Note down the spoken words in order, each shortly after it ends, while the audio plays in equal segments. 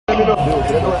Big up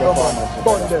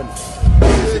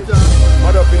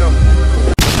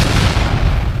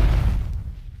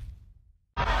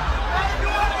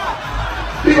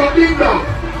Kingdom.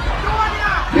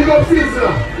 Big up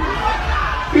Caesar.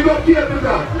 Big up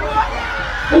Theatre.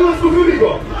 Who wants to feel big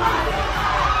up?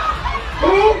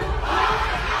 Who?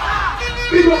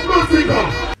 Big up Masicka.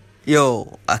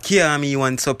 Yo, I can't me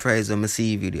one surprise when I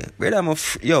see the video. Brother, I'm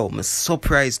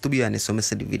surprised to be honest when I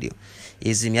see the video.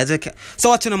 You see me? So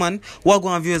watch you know, man. Walk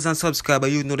on viewers and subscribe,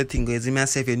 you know the thing. You see me? I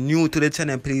say if you're new to the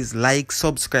channel, please like,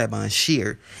 subscribe and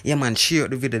share. Yeah man, share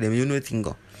the video, them you know the thing.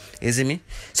 You see me?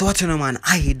 So watch you know, man.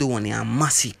 Aidonia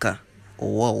Masicka.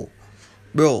 Wow.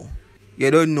 Bro,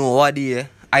 you don't know what the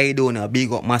Aidonia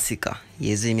big up Masicka.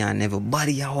 You see me? And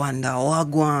everybody I wonder what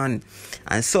go on.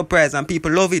 And surprise, and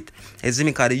people love it. You see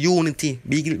me? Because the unity,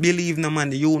 believe no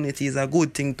man, the unity is a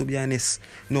good thing, to be honest.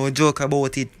 No joke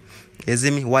about it. You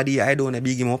see me? What I don't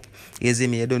big him up. You see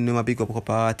me? I don't know my big up a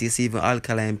couple artists, even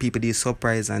Alkaline people, they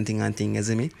surprise and thing. You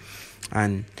see me?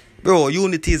 And bro,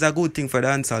 unity is a good thing for the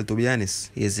dancehall, to be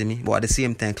honest. You see me? But at the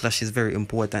same time, clash is very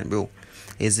important, bro.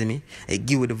 You see me? It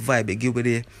give you the vibe, it give you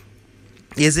the,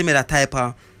 you see me, that type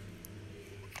of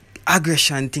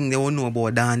aggression thing they won't know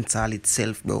about dancehall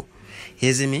itself, bro.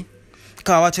 You see me?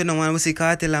 Because watch you know, when we see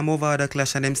Cartel them over the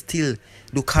clash and them still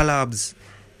do collabs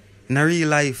in a real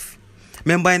life.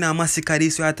 Remember in a Masicka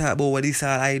this we talk about what this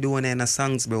all Aidonia in the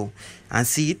songs, bro. And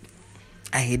see it?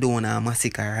 Aidonia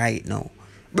Masicka right now.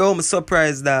 Bro, I'm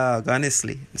surprised, dog,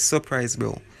 honestly. I'm surprised,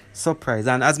 bro. Surprised.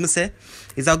 And as I say,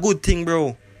 it's a good thing,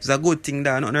 bro. It's a good thing,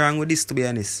 dog. Nothing wrong with this, to be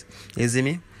honest. You see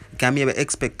me? You can maybe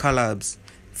expect collabs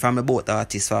from both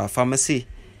artists. From me see,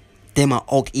 them a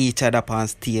hug each other on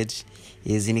stage.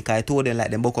 You see me? Because I told them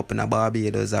like them book up in a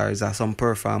Barbados or some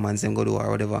performance them go do or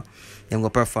whatever. Them go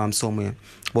perform somewhere.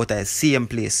 But at the same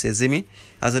place, you see me?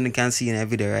 As you can see in the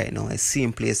video right now, the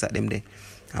same place at them there.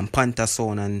 And Panther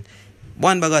Sound and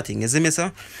one bag of thing, you see me,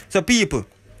 sir? So people,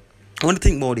 I want to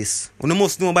think about this. You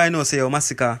must know by now, say your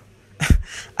Masicka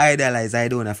idolize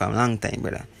Aidonia from a long time,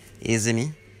 brother. You see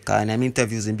me? Because I'm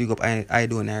interviews and big up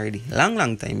Aidonia already.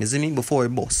 Long time, you see me? Before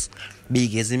it boss.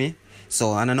 Big, you see me?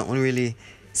 So I don't really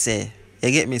say,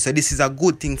 you get me? So this is a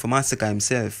good thing for Masicka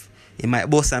himself. He might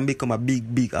boss and become a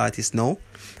big artist now.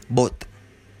 But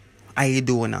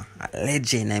Aidonia, a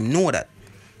legend, I know that.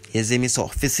 You see me? So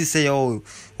if you say, yo,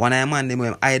 one of the man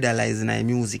them idolizing the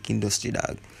music industry,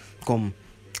 dog, come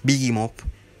big him up.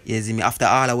 You see me? After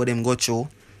all of what them got through,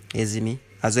 you see me?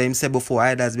 As I said before,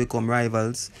 idols become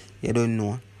rivals. You don't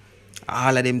know.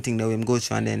 All of them things that we go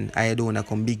through, and then Aidonia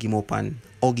come big him up and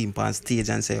hug him on stage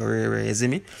and say, rare, you see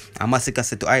me? And Masicka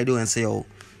said to Aidonia and say, yo,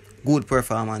 good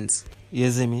performance. You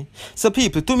see me? So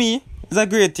people, to me, it's a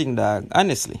great thing, dog,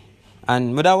 honestly.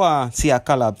 And I want to see a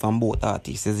collab from both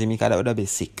artists, you see me? Because that would be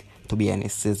sick, to be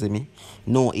honest, you see me?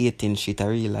 No 18 shit, a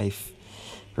real life.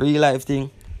 Real life thing,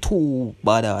 two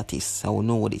bad artists, I will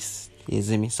know this, you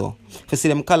see me? So, if you see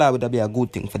them collab, would be a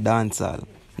good thing for dancehall,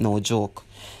 no joke.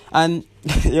 And,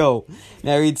 yo,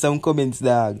 I read some comments,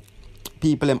 dog.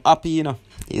 People them happy, you know.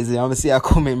 You see, I see a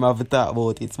comment, I have to talk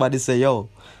about it. Somebody say, yo,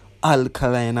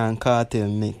 Alkaline and Cartel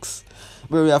mix.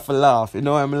 Bro, we have to laugh, you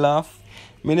know why I'm laugh?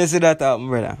 I don't see that happen,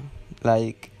 brother.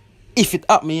 Like, if it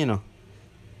happen, you know,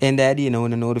 and the idea, you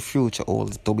know, the future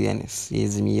holds, to be honest. You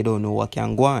see me, you don't know what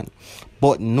can go on.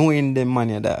 But knowing them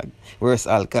money, dog, where's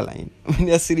Alkaline? When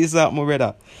you see this happen,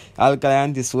 brother, Alkaline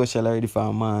anti-social already for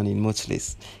a man in much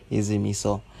less. You see me,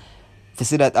 so, if you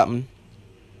see that happen,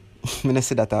 I don't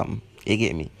see that happen. You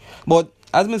get me? But,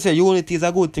 as I say, unity is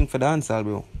a good thing for the dancehall,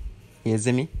 bro. You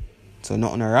see me? So,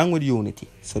 nothing wrong with unity.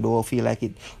 So, don't feel like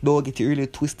it. Don't get it really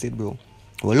twisted, bro.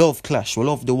 We love clash. We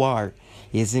love the war.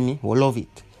 You see me? We love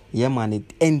it. Yeah, man.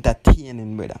 It's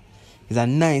entertaining, brother. It's a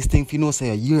nice thing if you know,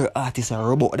 say, your artist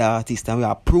are about the artist. And we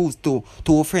are proved to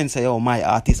our friends, say, oh, my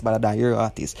artist better than your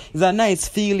artist. It's a nice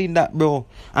feeling that, bro.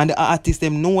 And the artists,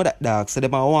 them know that, dog. So, they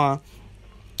want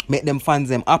make them fans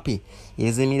them happy.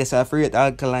 You see me? That's why I forget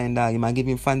Alkaline, dog. You might give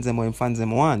him fans them what him fans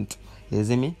them want. You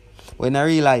see me? But in a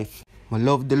real life, I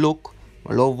love the look.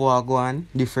 I love what I go on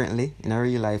differently. In a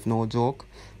real life, no joke.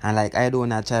 And like, I don't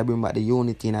try to bring back the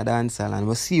unity in a dancehall. And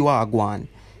we'll see what I go on.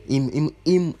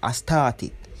 Him I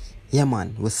started. Yeah,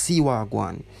 man. We'll see what I go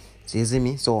on. So, you see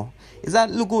me? So, is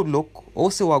that look good look?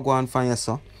 Also what I go on for you,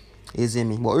 so. You see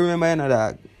me? But remember, you know,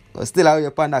 that we're still away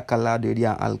upon that collab with you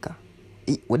and Alka.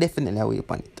 We're definitely away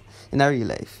upon it. In a real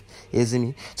life. You see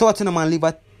me? So what you know, man, leave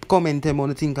a comment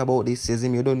and think about this. You see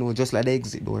me? You don't know, just like the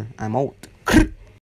exit door. I'm out.